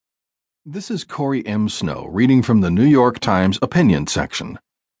This is Corey M. Snow reading from the New York Times opinion section.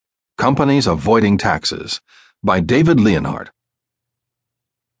 Companies Avoiding Taxes by David Leonhardt.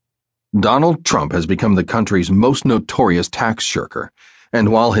 Donald Trump has become the country's most notorious tax shirker, and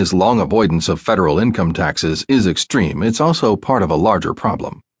while his long avoidance of federal income taxes is extreme, it's also part of a larger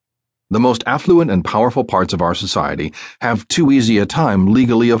problem. The most affluent and powerful parts of our society have too easy a time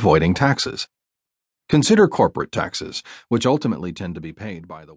legally avoiding taxes. Consider corporate taxes, which ultimately tend to be paid by the